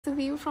The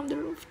view from the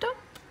rooftop.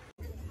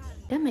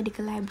 The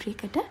medical library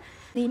එකට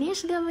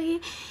Dinesh Gamage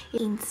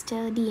Insta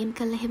DM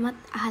කළා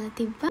එහෙමත් අහලා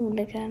තිබ්බා. උඩ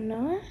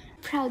ගන්නවා.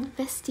 Proud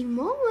bestie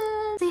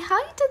moment. Say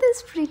hi to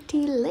this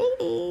pretty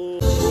lady.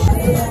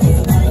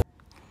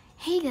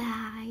 Hey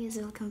guys,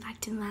 welcome back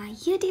to my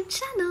YouTube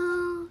channel.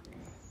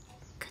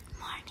 Good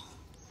morning.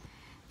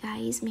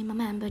 Guys, මේ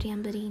මම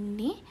ඇම්බරි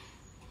ඉන්නේ.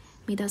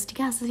 මේ දවස්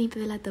ටික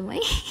අසනීප වෙලා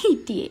තමයි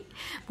හිටියේ.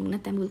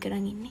 මුණත් ඇඹුල්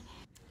කරන් ඉන්නේ.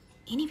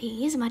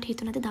 Anyways, මට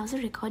හිතුණා දවස්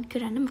රෙකෝඩ්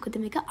කරන්න මොකද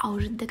මේක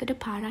අවුරුද්දකට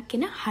පාරක්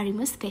එන හරිම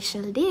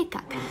ස්පෙෂල් ඩේ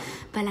එකක්.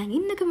 බලන්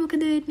ඉන්නක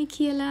මොකද වෙන්නේ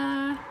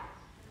කියලා.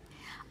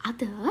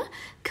 අද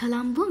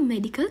කොළඹ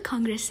මෙඩිකල්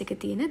කොංග්‍රස් එක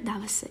තියෙන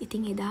දවස.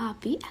 ඉතින් එදා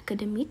අපි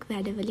ඇකඩමික්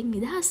වැඩවලින්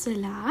නිදහස්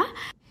වෙලා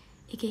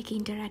එක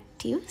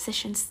ඉන්ටරැක්ටිව්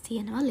සෙෂන්ස්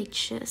තියෙනවා,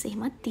 ලෙක්චර්ස්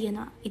එහෙමත්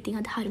තියෙනවා.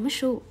 ඉතින් අද හරිම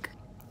ෂෝක්.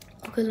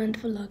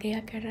 ඔයගොල්ලන්ට vlog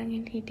එකක් කරන්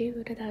හිටියේ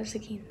උඩ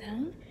දවසක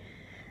ඉඳන්.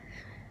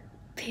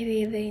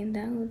 පෙරේද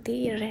ඉඳන්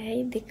උදේ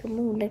රැයි දෙකම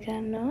උඩ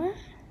ගන්නවා.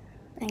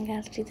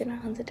 ඇඟට හිතන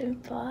හොඳටම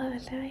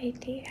පාවලා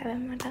හිටියේ.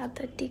 හැබැයි මට අත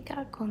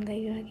ටිකක් හොඳයි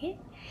වගේ.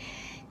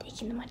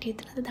 ඒකින්ද මට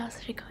හිතුණා දවස්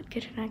රෙකෝඩ්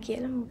කරනවා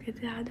කියලා.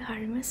 මොකද අද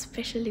හරිම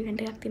ස්පෙෂල්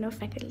ඉවෙන්ට් එකක් තියෙනවා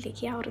ෆැකල්ටි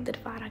එකේ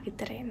අවුරුද්දට පාරක්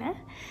විතර එන.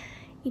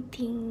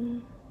 ඉතින්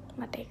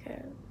මට ඒක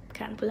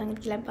කරන්න පුළුවන්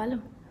කියලා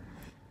බලමු.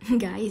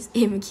 Guys,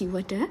 එහෙම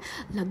කිව්වට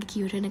ලොග්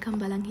කියවරනකම්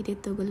බලන්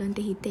හිටියත් ඔයගොල්ලන්ට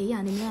හිතෙයි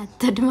අනේ මම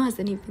ඇත්තටම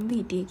අසනීපෙන්ද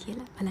හිටියේ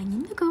කියලා. බලන්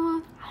ඉන්නකෝ.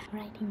 I'm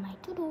writing my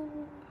to-do.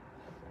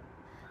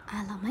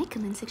 ළමයි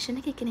කමෙන්ට් සෙක්ෂන්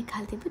එකේ කෙනෙක්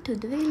අහලා තිබ්බ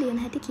to-do එක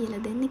ලියන හැටි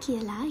කියලා දෙන්න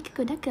කියලා. ඒක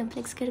ගොඩක්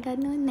කම්ප්ලෙක්ස්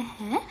කරගන්න ඕනේ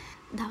නැහැ.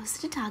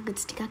 දවසට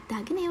ටාගට්ස් ටිකක්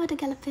දාගෙන ඒවට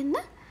ගැලපෙන්න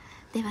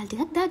දේවල්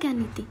ටිකක්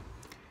දාගන්න ඉතින්.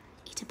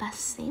 ඊට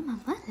පස්සේ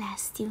මම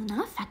ලෑස්ති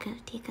වුණා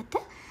ෆැකල්ටි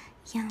එකට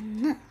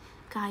යන්න.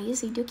 Guys,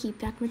 video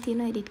කීපයක්ම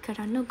තියෙනවා edit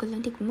කරන්න.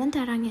 ඔයගොල්ලන්ට ඉක්මනට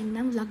අරන්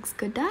එන්නම් vlogs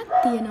ගොඩක්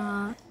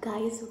තියෙනවා.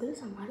 Guys, ඔයගොල්ලෝ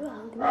සමහරව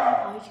අහලා තියෙනවා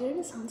පාවිච්චි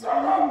කරන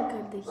sunscreen එක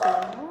මොකක්ද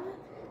කියලා.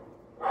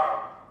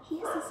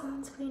 Here's the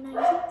sunscreen I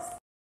use.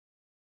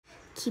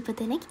 කීප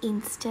දෙනෙක්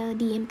Insta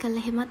DM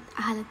කළා එහෙමත්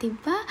අහලා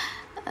තිබ්බා.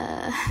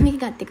 මේක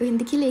ගත්තේ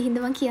කොහෙන්ද කියලා. ඒ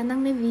හින්දා මම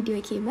කියන්නම් මේ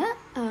වීඩියෝ එකේම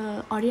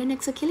Orion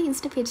X කියලා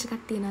Insta page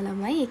එකක් තියෙනවා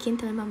ළමයි. ඒකෙන්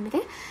තමයි මම මේක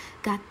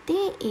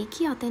ගත්තේ.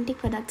 ඒකේ authentic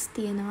products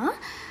තියෙනවා.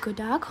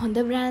 ගොඩාක් හොඳ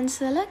brands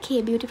වල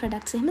K beauty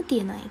products එහෙම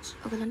තියෙනවා ඒකේ.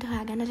 ඔයගොල්ලන්ට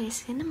හොයාගන්න රේස්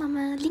වෙන්න මම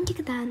link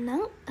එක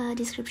දාන්නම්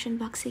description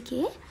box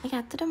එකේ. මේක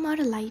ඇත්තටම මාර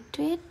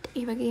light weight.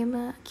 ඒ වගේම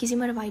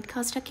කිසිම white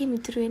cast එකක්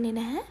ඉතුරු වෙන්නේ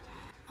නැහැ.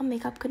 මම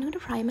මේකප්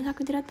කරනකොට primer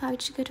එකක් විදිහට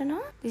පාවිච්චි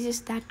කරනවා. This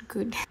is that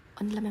good.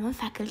 ඔන්නලා මම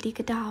ෆැකල්ටි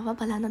එකට ආවා.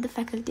 බලන්න අද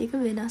ෆැකල්ටි එක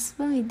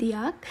වෙනස්ම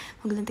විදියක්.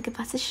 ඔයගොල්ලන්ට එක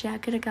පස්සේ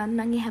ෂෙයා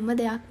කරගන්නම් මේ හැම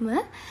දෙයක්ම.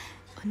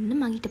 ඔන්න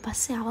මම ඊට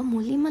පස්සේ ආවා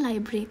මුලින්ම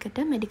ලයිබ්‍රරි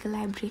එකට, මෙඩිකල්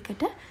ලයිබ්‍රරි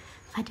එකට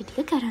වැඩ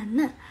ටික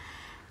කරන්න.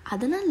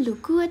 අද නම්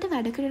ලුකුවට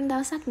වැඩ කරන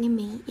දවසක්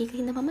නෙමෙයි. ඒක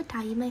හින්දා මම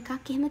ටයිමර්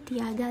එකක් එහෙම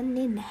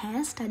තියාගන්නේ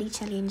නැහැ. ස්ටඩි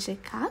චැලෙන්ජ්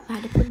එකක්.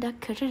 වැඩ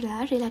පොඩ්ඩක් කරලා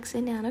රිලැක්ස්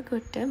වෙන්න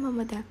යනකොට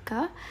මම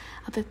දැක්කා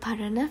අපේ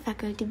පරණ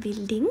ෆැකල්ටි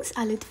බිල්ඩින්ග්ස්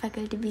අලුත්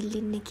ෆැකල්ටි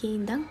බිල්ඩින් එකේ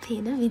ඉඳන්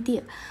පේන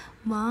විදිය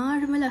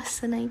මාර්ම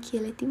ලස්සනයි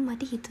කියලා. ඉතින්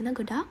මට හිතුණා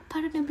ගොඩාක්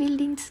පරණ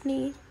බිල්ඩින්ග්ස්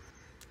නේ.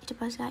 ඊට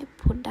පස්සේ ආයි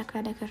පොඩ්ඩක්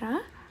වැඩ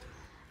කරා.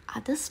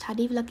 අද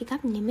ස්ටඩි ව්ලොග්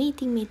එකක් නෙමෙයි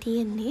ඉතින් මේ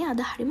තියෙන්නේ.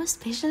 අද හරිම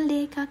ස්පෙෂල්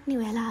ඩේ එකක් නේ.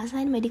 ඔයාලා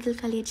ආසයින් මෙඩිකල්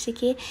කොලෙජ්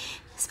එකේ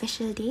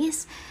ස්පෙෂල් ඩේස්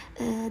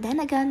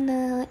දැනගන්න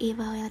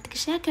ඒවා ඔයාලත් එක්ක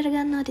ෂෙයා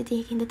කරගන්නවා. ඉතින්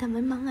ඒකින්ද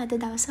තමයි මම අද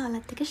දවස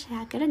ඔයාලත් එක්ක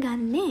ෂෙයා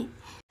කරගන්නේ.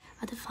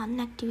 අද fun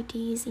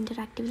activities,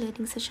 interactive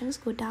learning sessions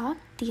ගොඩාක්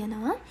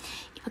තියෙනවා.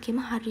 ඒ වගේම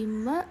හරිම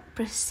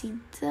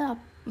ප්‍රසිද්ධ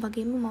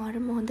වගේම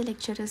මාරම හොඳ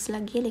lecturers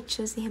ලගේ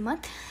lectures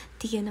එහෙමත්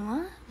තියෙනවා.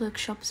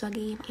 workshops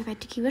වගේ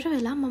ඒවට කිවර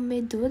වෙලා මම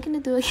මේ දුවගෙන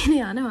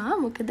යනවා.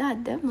 මොකද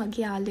අද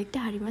මගේ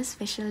යාළුවෙක්ට හරිම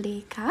special day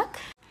එකක්.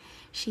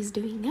 She's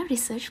doing a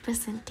research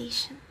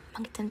presentation.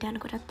 මම හිතන්ට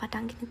යනකොටත්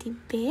පටන්ගෙන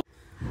තිබ්බේ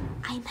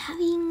I'm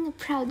having a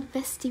proud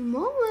bestie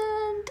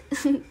moment.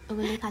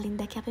 ඔයගොල්ලෝ කලින්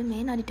දැක්කේ අපේ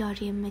main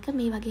auditorium එක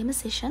මේ වගේම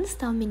sessions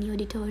තව mini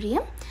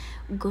auditorium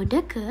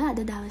ගොඩක අද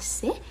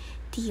දවසේ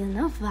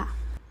තියෙනවා.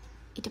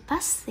 ඊට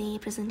පස්සේ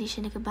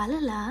presentation එක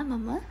බලලා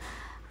මම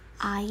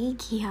ආයි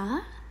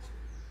ගියා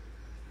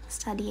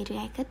study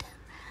area එකට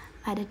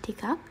වැඩ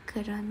ටිකක්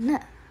කරන්න.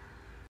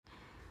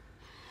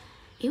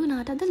 ඒ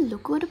වුණාට අද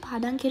ලොකුවට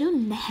පාඩම්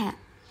කරුවේ නැහැ.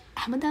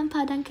 හැමදාම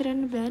පාඩම්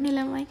කරන්න බෑනේ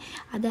ළමයි.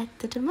 අද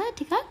ඇත්තටම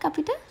ටිකක්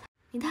අපිට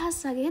නිදහස්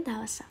වගේ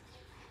දවසක්.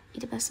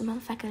 ඊට පස්සේ මම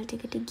ෆැකල්ටි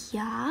එකට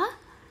ගියා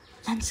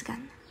ලන්ච්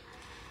ගන්න.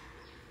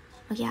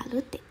 මගේ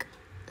යාළුවොත් එක්ක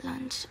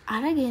ලන්ච්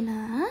අරගෙන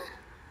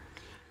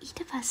ඊට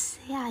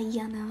පස්සේ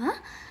ආයි යනවා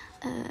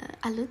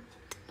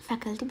අලුත්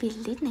ෆැකල්ටි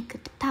බිල්ඩින්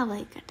එකට,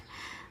 ටවර් එකට.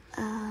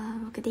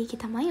 මොකද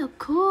ඒකේ තමයි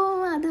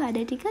ඔක්කොම අද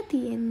වැඩ ටික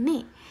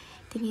තියෙන්නේ.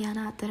 ඉතින් යන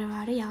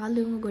අතරවාර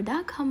යාළුවෝ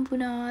ගොඩාක්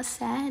හම්බුණා.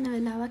 සෑහෙන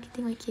වෙලාවක්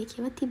ඉතින් ඔය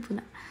කීකේව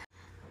තිබුණා.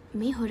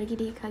 මේ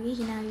හොරගිරි එකගේ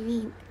hina වෙවි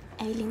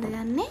ඇවිල්ලා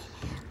ඉඳගන්නේ.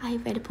 ආයි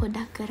වැඩ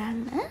පොඩ්ඩක්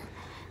කරන්න.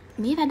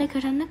 මේ වැඩ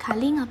කරන්න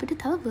කලින් අපිට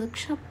තව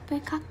වර්ක්ෂොප්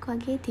එකක්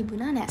වගේ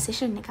තිබුණා නෑ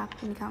සෙෂන් එකක්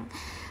නිකන්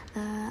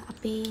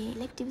අපේ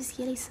electives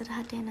කියලා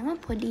ඉස්සරහට යනවා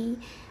පොඩි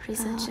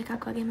රිසර්ච්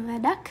එකක් වගේම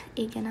වැඩක්.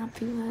 ඒ ගැන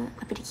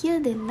අපිට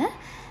කියලා දෙන්න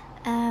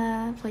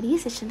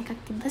පොඩි සෙෂන්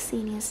එකක් තිබ්බ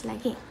සීනියර්ස්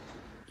ලගේ.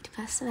 ඊට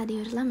පස්සේ වැඩ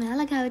ඉවරලා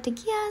මෙයාලා ගාවට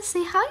ගියා.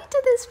 Say hi to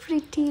this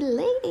pretty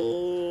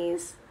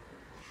ladies.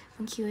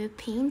 කිව්වේ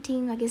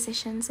painting වගේ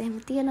sessions එහෙම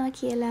තියනවා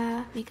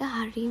කියලා. මේක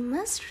හරිම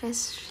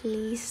stress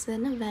release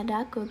වෙන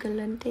වැඩක්.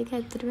 ඔයගොල්ලන්ට ඒක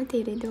ඇත්තටම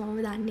තේරෙයිද මම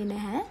දන්නේ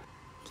නැහැ.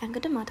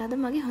 ළඟට මට අද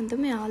මගේ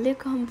හොඳම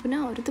යාළුවෙක්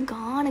හම්බුණා. අවුරුදු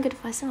ගානකට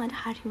පස්සේ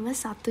මට හරිම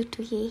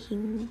සතුටුයි ඒ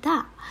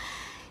හින්දා.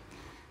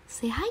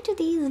 Say hi to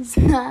these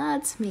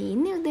nuts. මේ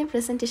ඉන්නේ උදේ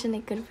presentation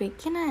එක කරපු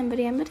එක්කෙනා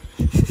ඇම්බරි.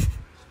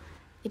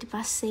 ඊට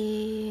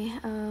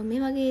පස්සේ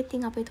මේ වගේ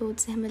ඉතින් අපේ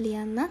thoughts එහෙම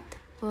ලියන්නත්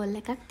poll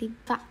එකක්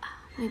තිබ්බා.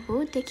 මේ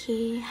board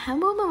එකේ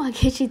හැමෝම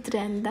වගේ චිත්‍ර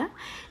ඇඳලා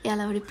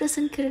එයාලව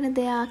represent කරන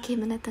දෙයක්,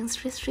 එහෙම නැත්නම්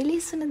stress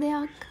release වෙන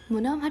දෙයක්,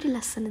 මොනවාම හරි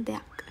ලස්සන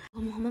දෙයක්.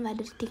 කොහොම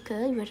වැඩ ටික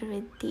ඉවර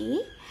වෙද්දී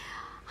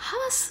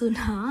හවස්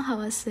වුණා.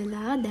 හවස්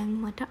වෙලා දැන්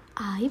මට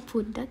ආයි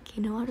පොඩ්ඩක්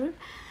එනවරු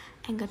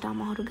ඇඟට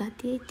අමාරු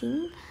ගතිය. ඉතින්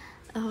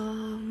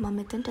මම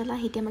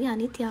මෙතනටලා හිටිය මගේ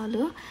අනිත්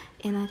යාළුවෝ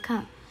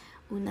එනකම්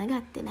උණ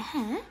ගත්තේ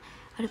නැහැ.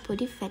 අර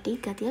පොඩි ෆැටි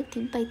ගතියක්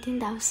තිබ්බා ඉතින්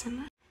දවසම.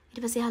 ඊට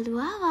පස්සේ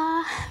යාළුවා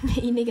ආවා.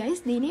 මේ ඉන්නේ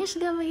ගයිස් දිනේෂ්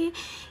ගමගේ.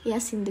 එයා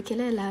සින්දු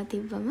කියලා එලා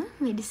තිබ්බම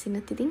මෙඩිසින්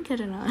උත් ඉතින්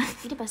කරනවා.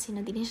 ඊට පස්සේ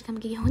ඉන්න දිනේෂ්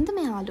ගමගේ හොඳම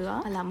යාළුවා.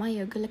 ළමයි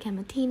ඔයගොල්ලෝ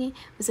කැමතිනේ.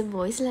 උස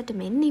වොයිස් ලට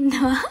මෙන්න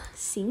ඉන්නවා.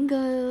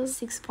 සිංගල්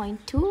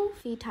 6.2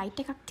 feet height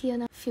එකක්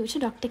තියෙන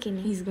future doctor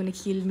කෙනෙක්. he's gonna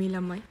kill me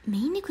ළමයි.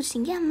 මේ ඉන්නේ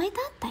කුෂින්ගේ අම්මයි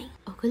තාත්තයි.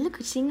 ඔයගොල්ලෝ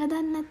කුෂින්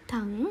හදන්න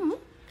නැත්තම්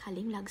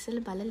කලින් ලක්සල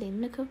බලලා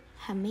එන්නකෝ.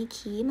 හැම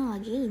එකේම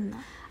වගේ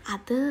ඉන්නවා.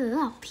 අද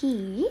අපි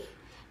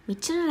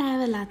මෙච්චර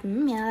රැවලත්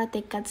මෙයාලත්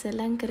එක්කත්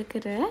සෙල්ලම් කර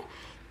කර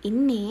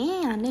ඉන්නේ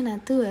යන්නේ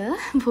නැතුව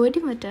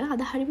බෝඩිමට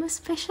අද හරිම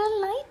ස්පෙෂල්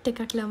නයිට්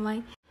එකක් ළමයි.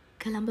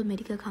 කොළඹ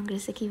මෙඩිකල්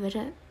කොංග්‍රස් එක ඉවර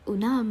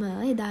වුණාම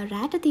එදා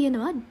රාට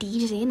තියෙනවා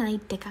DJ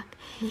නයිට් එකක්.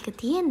 මේක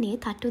තියෙන්නේ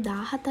තට්ටු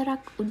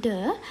 14ක් උඩ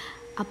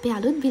අපේ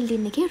අලුත්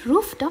බිල්ඩින් එකේ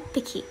rooftop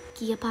එකේ.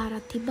 කීය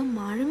පාරක් තිබ්බ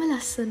මාරම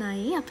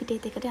ලස්සනයි. අපිට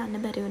ඒකට යන්න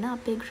බැරි වුණා.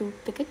 අපේ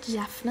group එක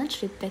ජැෆ්නා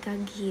trip එකක්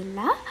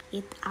ගිහිල්ලා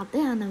ඒත් අද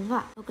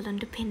යනවා.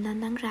 ඔයගලන්ට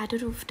පෙන්නන්නම් රාට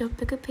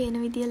rooftop එක පේන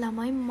විදිය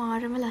ළමයි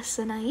මාරම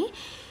ලස්සනයි.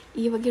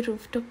 ඊ වගේ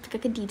rooftop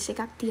එකක DJ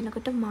එකක්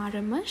තියෙනකොට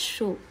මාරම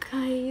shock.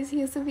 Guys,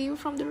 here's a view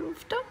from the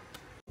rooftop.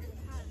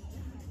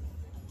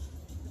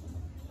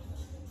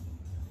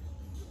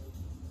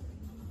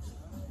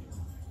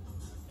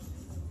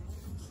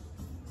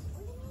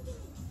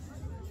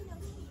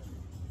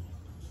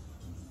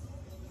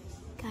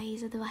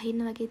 guys, අද වහින්න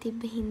වගේ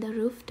තිබ්බ හින්දා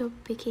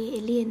rooftop එකේ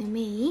එළිය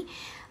නෙමෙයි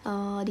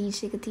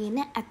DJ එක තියෙන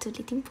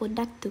ඇතුළේ. ඉතින්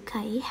පොඩ්ඩක්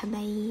දුකයි.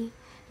 හැබැයි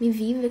මේ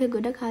view එක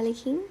ගොඩ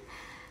කාලෙකින්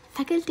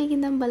faculty එකෙන්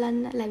ඉඳන් බලන්න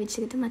ලැබිච්ච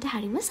එකට මට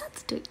හරිම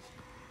සතුටුයි.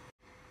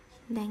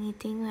 දැන්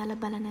ඉතින්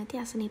ඔයාලා බලන්න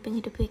ඇති අසනීපෙන්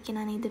හිටපු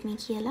එක්කෙනා නේද මේ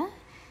කියලා.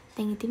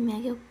 දැන් ඉතින්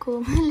මෙයාගේ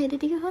ඔක්කොම ලෙඩ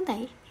ටික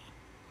හොඳයි.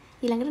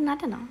 ඊළඟට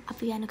නටනවා.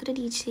 අපි යනකොට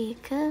DJ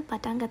එක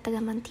පටන් ගත්ත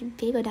ගමන්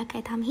තිබ්බේ ගොඩක්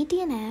අය තාම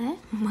හිටියේ නෑ.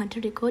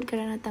 මට record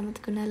කරන්නත්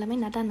අමතක වුණා.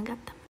 ළමයි නටන්න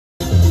ගත්තා.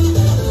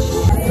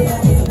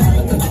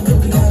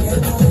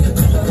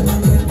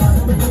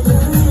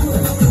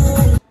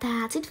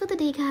 That's it for the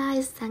day,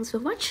 guys. Thanks for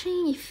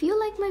watching. If you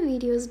like my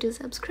videos, do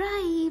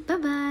subscribe.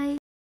 Bye bye.